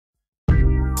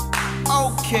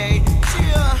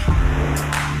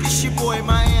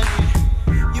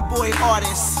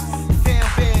artists. Fam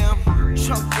Bam,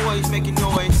 Trunk Boys making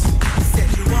noise. Said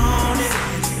you want it,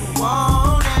 you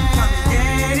want it. Come and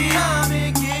get it, come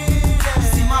and get it.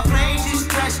 See my plane just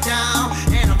touched down,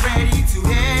 and I'm ready to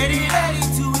hit it, ready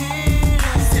to hit it.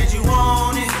 Said you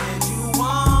want it, you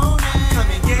want it. Come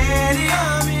and get it,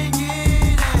 come and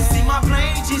get it. See my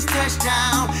plane just touched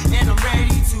down, and I'm ready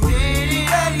to hit it,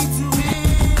 ready to hit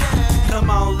it. Come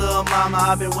on, little mama,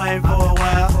 I've been waiting for a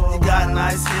while. You got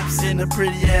nice hips and a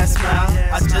pretty ass smile.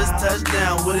 I just touched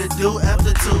down, what it do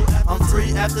after 2? I'm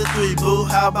free after 3, boo,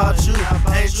 how about you?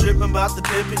 Ain't tripping about the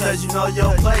pimp because you know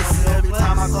your place. Every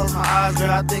time I close my eyes,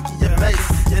 girl, I think of your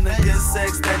face. In the good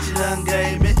sex that you done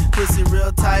gave me. Pussy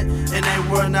real tight and ain't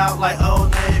worn out like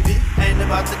Old Navy. Ain't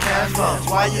about the cash flow,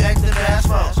 why you acting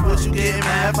bashful? What you getting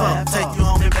mad for? Take you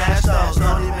home and bash those.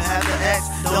 Don't even have to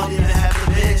ask, don't even have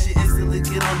to beg. She instantly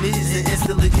get on knees and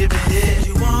instantly give it head.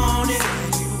 You want it,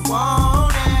 you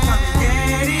want it. Come and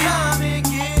get it, come and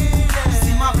get it.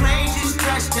 See my plane just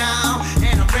touched down,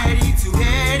 and I'm ready to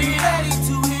hit it, ready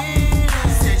to hit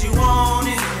it. Said you want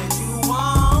it, you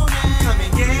want it. Come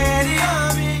and get it,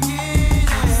 come and get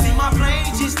it. See my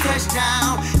plane just touched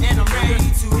down, and I'm ready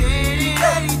to hit it,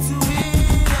 ready to hit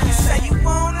it. You say you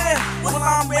want it, well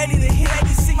I'm ready to hit it.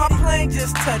 You see my plane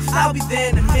just touched, I'll be there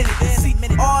in a minute. See,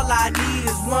 all I need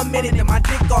is 1 minute and my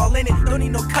dick all in it. Don't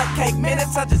need no cupcake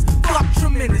minutes, I just fuck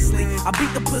tremendously. I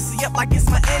beat the pussy up like it's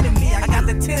my enemy. I got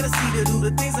the tendency to do the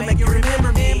things that make you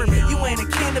remember me. You ain't a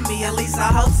kin to me, at least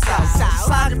I hope so.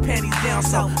 Slide your panties down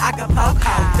so I can poke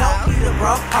ho. Don't need a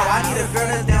broke hoe, I need a girl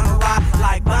that's down the ride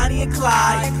like Bonnie and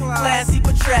Clyde. Classy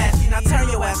but trashy, now turn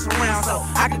your ass around so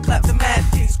I can clap the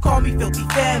matches. Call me Filthy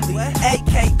Family,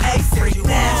 aka Freak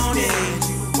Nasty.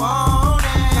 You want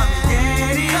it, come and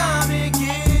get it, come and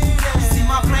get it. See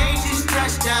my plane just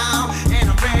touched down, and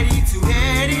I'm ready to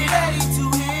hit it, ready to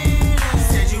hit it.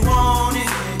 Said you want it,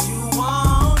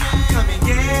 come and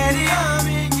get it, come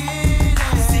and get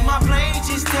it. See my plane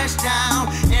just touched down,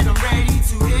 and I'm ready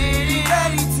to hit it,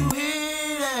 ready to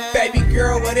hit it. Baby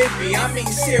girl, what it be? I mean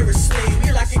seriously,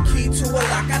 you like a key to a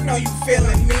lock, I know you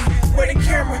feeling me. Where the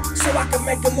camera, so I can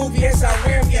make a movie as I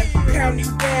ram ya. Pound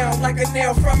you down like a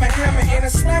nail from a hammer and a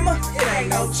slammer, it ain't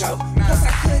no joke. Plus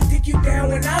I couldn't dig you down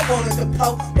when I wanted to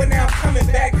poke. But now I'm coming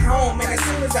back home, and as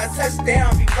soon as I touch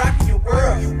down, be rocking your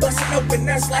world. Busting open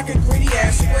nuts like a greedy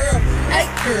ass squirrel. Hey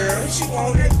girl, what you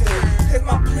wanna do? Cause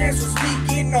my plans was me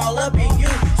getting all up in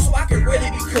you, so I can really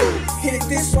be cool. Hit it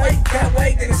this way, that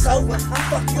way, then it's over. I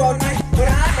fuck you all night, but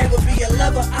I'll never be a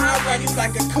lover. I'll run you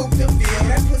like a coupe de ville.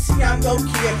 That pussy I'm gon'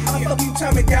 kill. I fuck you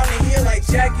coming down the hill like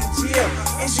Jack and Jill.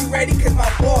 Is you ready? Cause my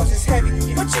balls is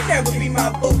heavy, but you never be my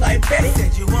boo like Betty.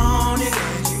 Said you want it,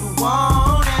 you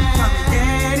want it. Come and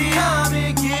get it, come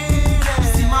and get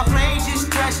it. See my plane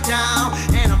just touched down,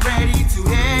 and I'm ready to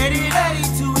hit it, ready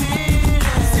to hit it.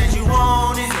 Said you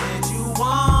want it,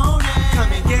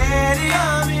 come and get it,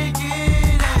 come and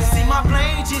get it. See my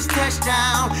plane just touched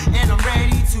down, and I'm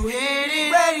ready to hit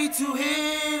it, ready to hit it.